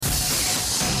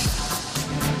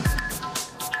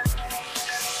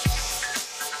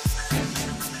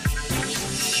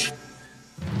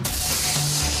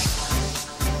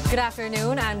Good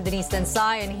afternoon, I'm Denise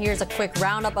Densai, and here's a quick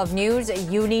roundup of news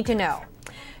you need to know.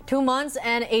 2 months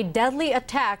and a deadly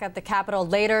attack at the Capitol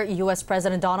later, U.S.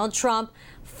 President Donald Trump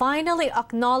finally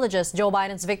acknowledges Joe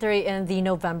Biden's victory in the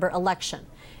November election.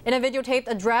 In a videotaped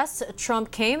address,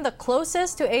 Trump came the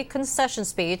closest to a concession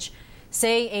speech,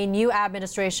 saying a new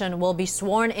administration will be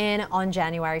sworn in on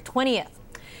January 20th.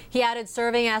 He added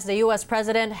serving as the U.S.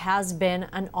 president has been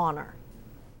an honor.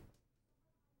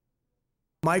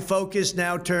 My focus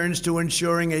now turns to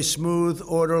ensuring a smooth,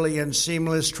 orderly, and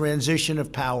seamless transition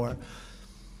of power.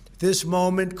 This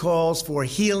moment calls for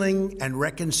healing and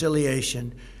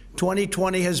reconciliation.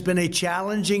 2020 has been a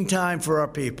challenging time for our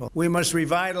people. We must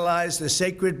revitalize the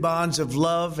sacred bonds of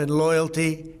love and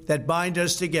loyalty that bind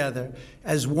us together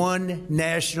as one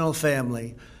national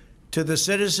family. To the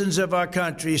citizens of our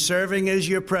country, serving as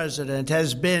your president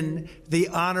has been the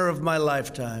honor of my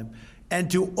lifetime. And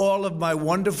to all of my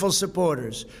wonderful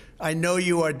supporters, I know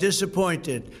you are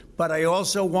disappointed, but I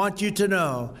also want you to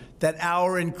know that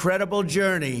our incredible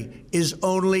journey is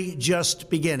only just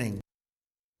beginning.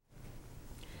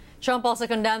 Trump also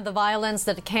condemned the violence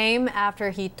that came after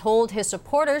he told his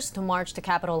supporters to march to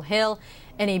Capitol Hill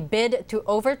in a bid to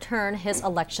overturn his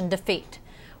election defeat.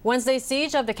 Wednesday's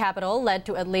siege of the Capitol led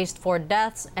to at least 4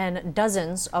 deaths and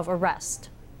dozens of arrests.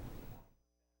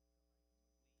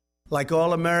 Like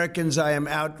all Americans, I am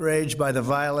outraged by the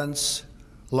violence,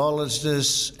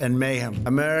 lawlessness, and mayhem.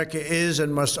 America is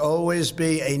and must always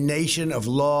be a nation of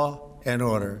law and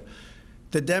order.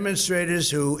 The demonstrators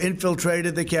who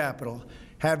infiltrated the Capitol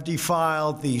have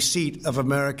defiled the seat of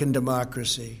American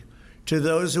democracy. To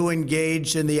those who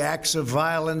engaged in the acts of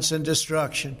violence and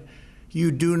destruction,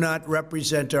 you do not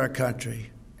represent our country.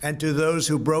 And to those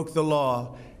who broke the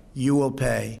law, you will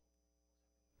pay.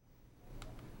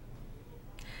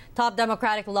 Top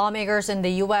Democratic lawmakers in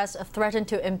the U.S. threatened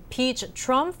to impeach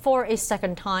Trump for a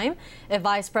second time if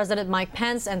Vice President Mike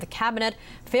Pence and the cabinet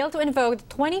fail to invoke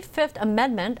the 25th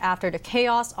Amendment after the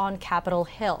chaos on Capitol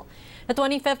Hill. The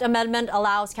 25th Amendment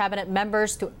allows cabinet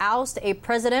members to oust a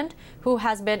president who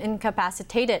has been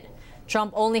incapacitated.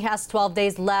 Trump only has 12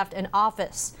 days left in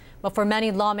office. But for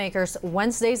many lawmakers,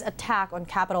 Wednesday's attack on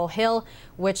Capitol Hill,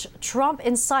 which Trump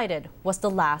incited, was the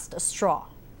last straw.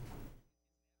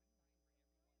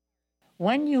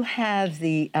 When you have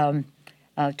the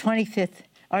 25th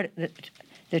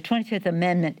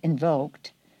Amendment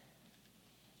invoked,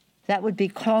 that would be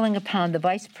calling upon the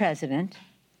Vice President,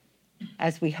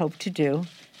 as we hope to do,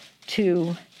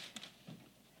 to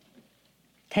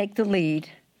take the lead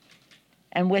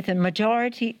and with a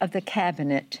majority of the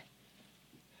cabinet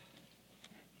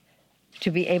to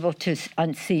be able to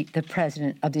unseat the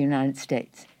President of the United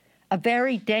States, a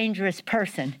very dangerous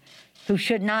person who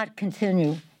should not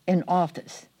continue in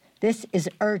office. This is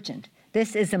urgent.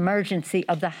 This is emergency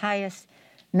of the highest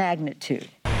magnitude.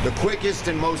 The quickest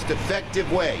and most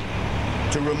effective way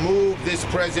to remove this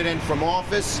president from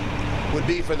office would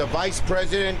be for the vice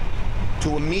president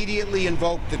to immediately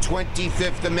invoke the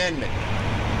 25th Amendment.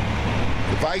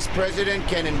 The vice president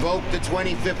can invoke the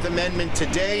 25th Amendment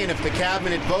today, and if the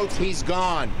cabinet votes, he's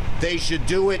gone. They should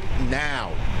do it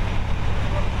now.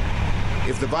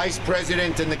 If the vice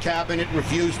president and the cabinet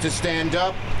refuse to stand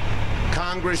up,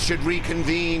 Congress should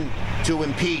reconvene to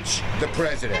impeach the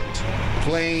president.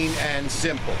 Plain and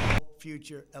simple.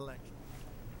 Future election.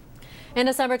 In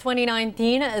December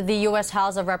 2019, the U.S.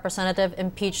 House of Representatives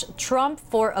impeached Trump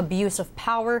for abuse of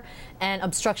power and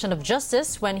obstruction of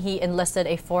justice when he enlisted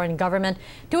a foreign government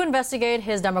to investigate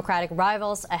his Democratic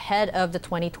rivals ahead of the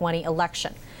 2020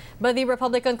 election. But the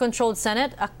Republican-controlled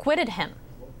Senate acquitted him.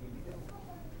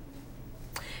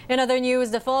 In other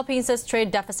news, the Philippines'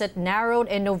 trade deficit narrowed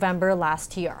in November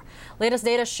last year. Latest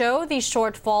data show the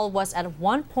shortfall was at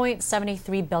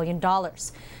 $1.73 billion.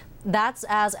 That's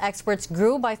as exports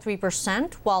grew by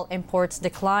 3%, while imports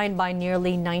declined by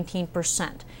nearly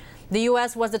 19%. The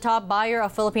U.S. was the top buyer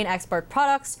of Philippine export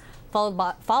products,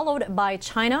 followed by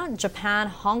China, Japan,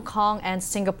 Hong Kong, and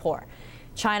Singapore.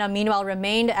 China, meanwhile,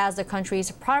 remained as the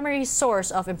country's primary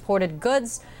source of imported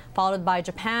goods, followed by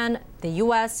Japan, the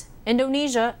U.S.,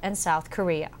 Indonesia, and South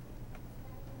Korea.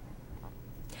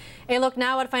 A look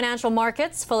now at financial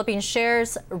markets. Philippine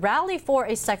shares rally for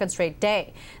a second straight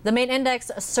day. The main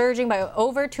index surging by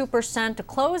over 2% to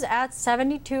close at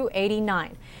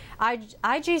 72.89.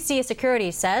 IGC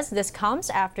Securities says this comes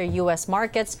after U.S.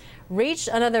 markets reached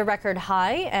another record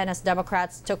high and as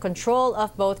Democrats took control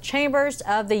of both chambers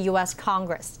of the U.S.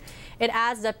 Congress. It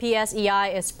adds that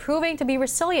PSEI is proving to be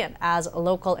resilient as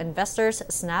local investors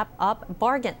snap up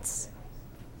bargains.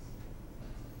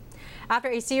 After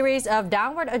a series of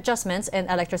downward adjustments in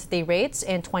electricity rates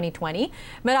in 2020,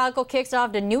 Meralco kicks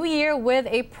off the new year with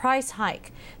a price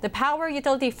hike. The power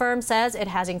utility firm says it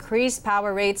has increased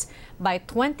power rates by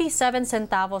 27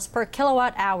 centavos per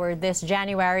kilowatt hour this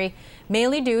January,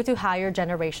 mainly due to higher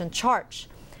generation charge.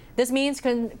 This means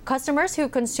customers who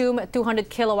consume 200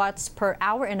 kilowatts per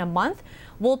hour in a month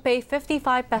will pay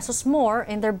 55 pesos more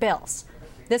in their bills.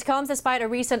 This comes despite a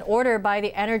recent order by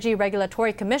the Energy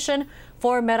Regulatory Commission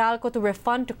for Meralco to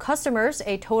refund to customers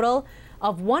a total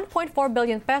of 1.4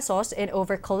 billion pesos in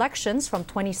over-collections from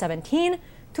 2017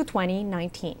 to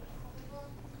 2019.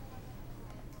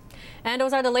 And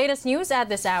those are the latest news at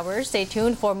this hour. Stay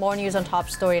tuned for more news on Top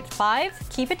Story at 5.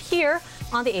 Keep it here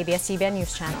on the ABS-CBN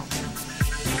News Channel.